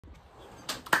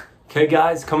Okay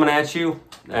guys, coming at you.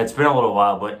 It's been a little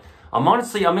while, but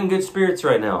I'm in good spirits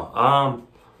right now.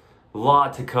 A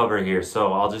lot to cover here,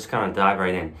 so I'll just kind of dive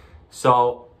right in.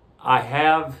 So I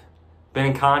have been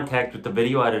in contact with the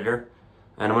video editor,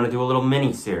 and I'm going to do a little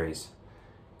mini series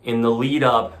in the lead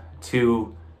up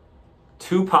to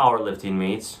 2 powerlifting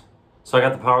meets. So I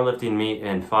got the powerlifting meet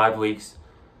in 5 weeks,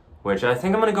 which I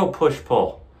think I'm going to go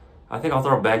push-pull. I think I'll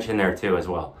throw a bench in there too as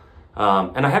well.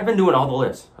 And I have been doing all the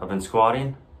lifts. I've been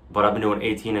squatting, but I've been doing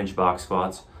 18-inch box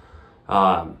squats,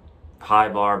 high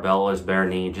bar, beltless, bare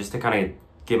knee, just to kind of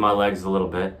get my legs a little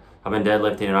bit. I've been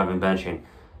deadlifting and I've been benching.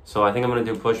 So I think I'm going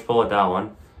to do push-pull at that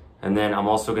one. And then I'm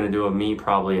also going to do a meet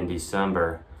probably in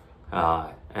December.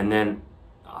 And then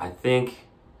I think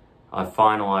I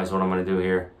finalized what I'm going to do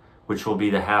here, which will be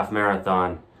the half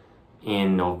marathon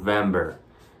in November.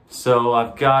 So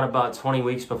I've got about 20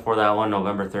 weeks before that one.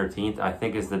 November 13th, I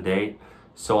think, is the date.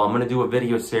 So I'm going to do a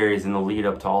video series in the lead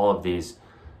up to all of these,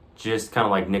 just kind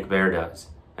of like Nick Bear does.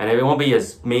 And it won't be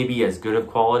maybe as good of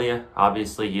quality.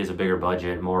 Obviously, he has a bigger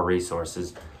budget, more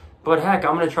resources. But heck,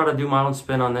 I'm going to try to do my own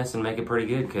spin on this and make it pretty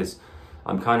good, because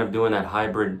I'm kind of doing that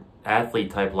hybrid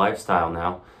athlete type lifestyle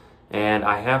now. And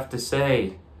I have to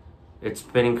say, it's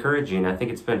been encouraging. I think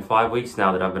it's been 5 weeks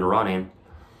now that I've been running.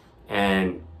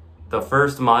 And the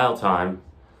first mile time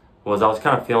I was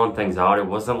kind of feeling things out. It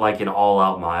wasn't like an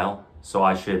all-out mile, so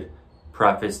I should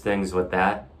preface things with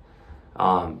that.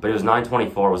 But it was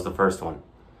 9:24 was the first one.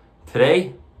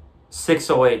 Today,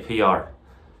 6:08 PR.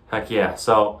 Heck yeah.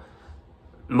 So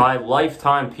my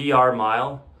lifetime PR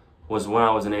mile was when I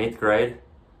was in 8th grade.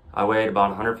 I weighed about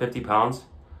 150 pounds,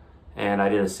 and I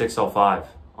did a 6:05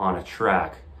 on a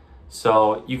track.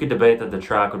 So you could debate that the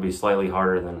track would be slightly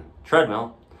harder than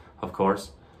treadmill, of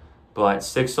course. But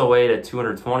 6:08 at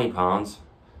 220 pounds,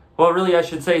 well, really I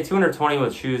should say 220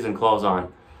 with shoes and clothes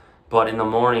on. But in the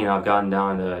morning I've gotten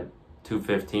down to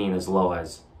 215, as low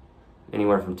as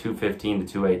anywhere from 215 to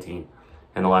 218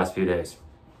 in the last few days.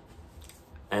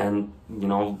 And, you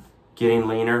know, getting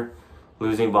leaner,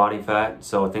 losing body fat,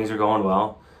 so things are going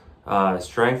well.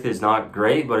 Strength is not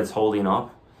great, but it's holding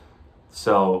up.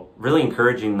 So really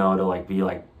encouraging though to be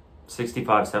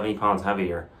 65, 70 pounds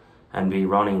heavier and be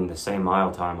running the same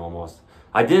mile time almost.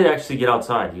 I did actually get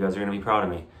outside. You guys are going to be proud of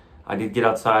me. I did get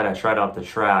outside. I tried out the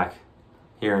track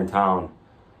here in town.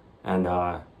 And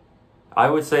I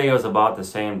would say it was about the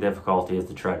same difficulty as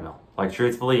the treadmill. Like,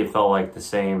 truthfully, it felt like the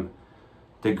same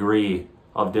degree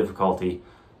of difficulty.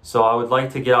 So I would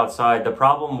like to get outside. The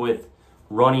problem with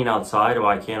running outside,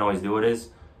 why I can't always do it, is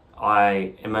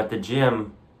I am at the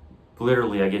gym.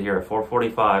 Literally, I get here at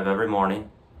 4:45 every morning,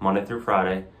 Monday through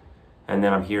Friday. And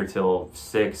then I'm here till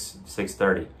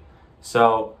 6:30.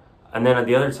 So, and then at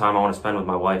the other time I want to spend with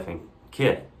my wife and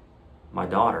kid, my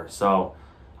daughter. So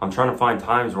I'm trying to find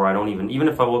times where I don't even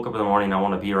if I woke up in the morning, I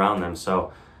want to be around them.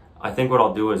 So I think what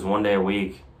I'll do is 1 day a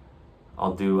week,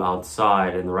 I'll do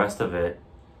outside, and the rest of it,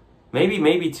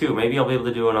 maybe 2. Maybe I'll be able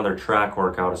to do another track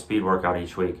workout, a speed workout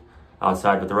each week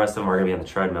outside, but the rest of them are going to be on the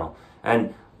treadmill.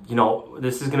 And, you know,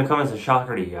 this is going to come as a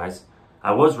shocker to you guys.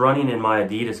 I was running in my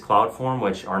Adidas Cloud Form,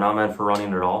 which are not meant for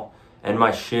running at all, and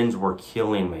my shins were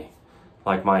killing me.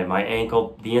 Like my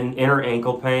ankle, the inner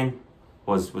ankle pain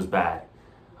was bad.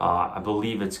 I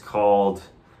believe it's called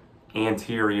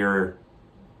anterior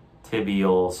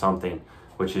tibial something,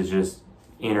 which is just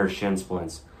inner shin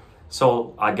splints.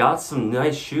 So I got some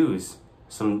nice shoes,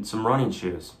 some running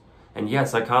shoes. And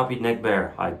yes, I copied Nick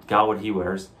Bear. I got what he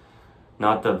wears.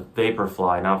 Not the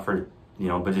Vaporfly, not for, you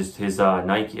know, but just his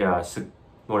Nike,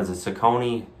 what is it,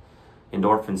 Saucony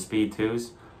Endorphin Speed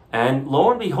 2s. And lo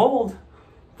and behold,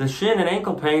 the shin and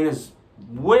ankle pain is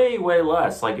way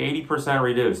less, like 80%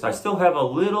 reduced. I still have a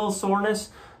little soreness,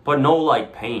 but no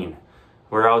like pain,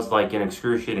 where I was like in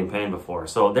excruciating pain before.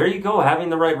 So there you go, having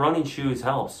the right running shoes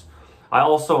helps. I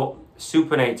also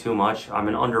supinate too much. I'm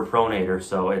an underpronator,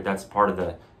 so that's part of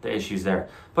the issues there.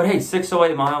 But hey,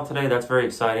 6:08 mile today, that's very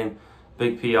exciting.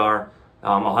 Big PR.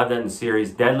 I'll have that in the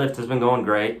series. Deadlift has been going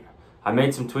great. I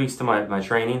made some tweaks to my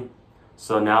training.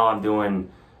 So now I'm doing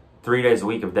 3 days a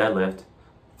week of deadlift,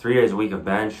 3 days a week of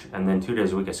bench, and then 2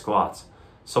 days a week of squats.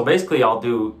 So basically I'll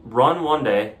do run 1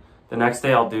 day. The next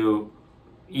day I'll do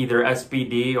either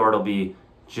SBD or it'll be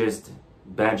just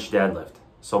bench deadlift.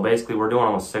 So basically we're doing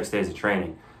almost 6 days of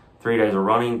training. 3 days of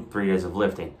running, 3 days of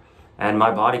lifting. And my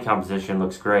body composition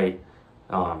looks great.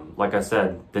 Like I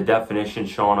said, the definition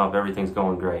showing up, everything's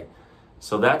going great.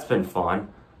 So that's been fun.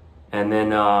 And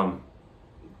then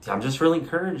I'm just really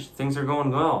encouraged. Things are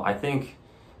going well. I think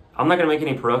I'm not going to make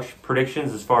any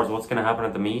predictions as far as what's going to happen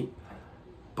at the meet,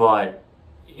 but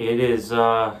it is,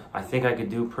 I think I could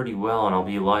do pretty well and I'll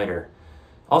be lighter.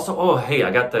 Also, oh hey,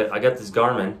 I got this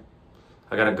Garmin.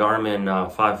 I got a Garmin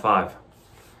 5.5.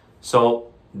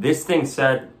 So this thing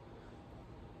said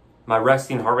my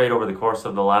resting heart rate over the course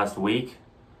of the last week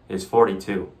is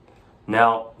 42.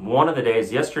 Now, one of the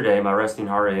days, yesterday, my resting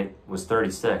heart rate was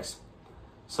 36.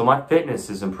 So my fitness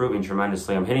is improving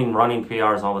tremendously. I'm hitting running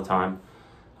PRs all the time.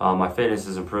 My fitness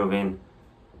is improving.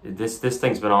 This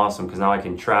thing's been awesome because now I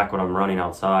can track when I'm running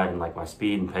outside and like my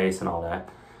speed and pace and all that.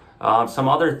 Some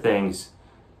other things.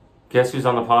 Guess who's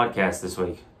on the podcast this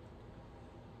week?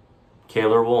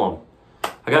 Cailer Woolam.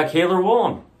 I got Cailer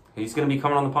Woolam. He's going to be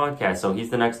coming on the podcast, so he's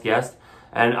the next guest.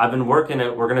 And I've been working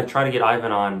it. We're going to try to get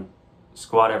Ivan on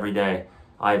Squat Every Day,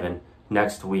 Ivan,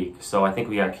 next week. So I think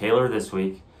we got Cailer this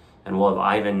week, and we'll have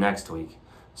Ivan next week.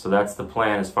 So that's the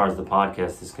plan as far as the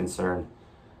podcast is concerned.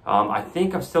 I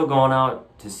think I'm still going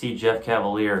out to see Jeff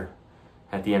Cavalier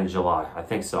at the end of July. I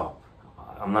think so.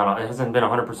 It hasn't been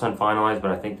 100% finalized,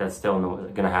 but I think that's still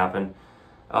going to happen.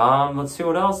 Let's see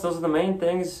what else. Those are the main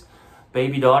things.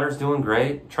 Baby daughter's doing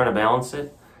great, trying to balance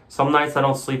it. Some nights I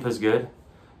don't sleep as good.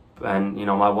 And, you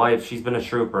know, my wife, she's been a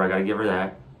trooper. I got to give her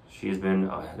that. She has been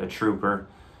a trooper.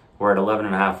 We're at 11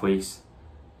 and a half weeks.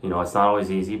 You know, it's not always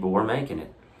easy, but we're making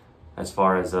it as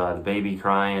far as the baby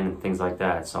crying and things like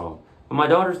that. So, but my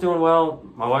daughter's doing well.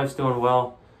 My wife's doing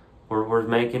well. We're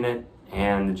making it,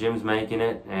 and the gym's making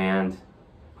it, and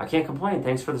I can't complain.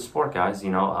 Thanks for the support, guys.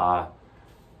 You know,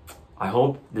 I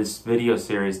hope this video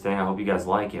series thing, I hope you guys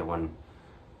like it when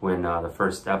the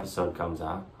first episode comes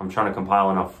out. I'm trying to compile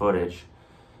enough footage,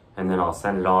 and then I'll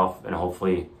send it off and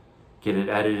hopefully get it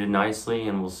edited nicely,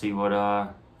 and we'll see what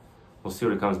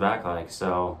it comes back like.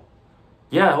 So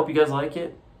yeah, I hope you guys like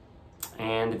it,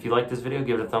 and if you like this video,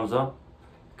 give it a thumbs up,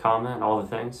 comment, all the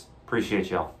things. Appreciate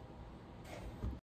y'all.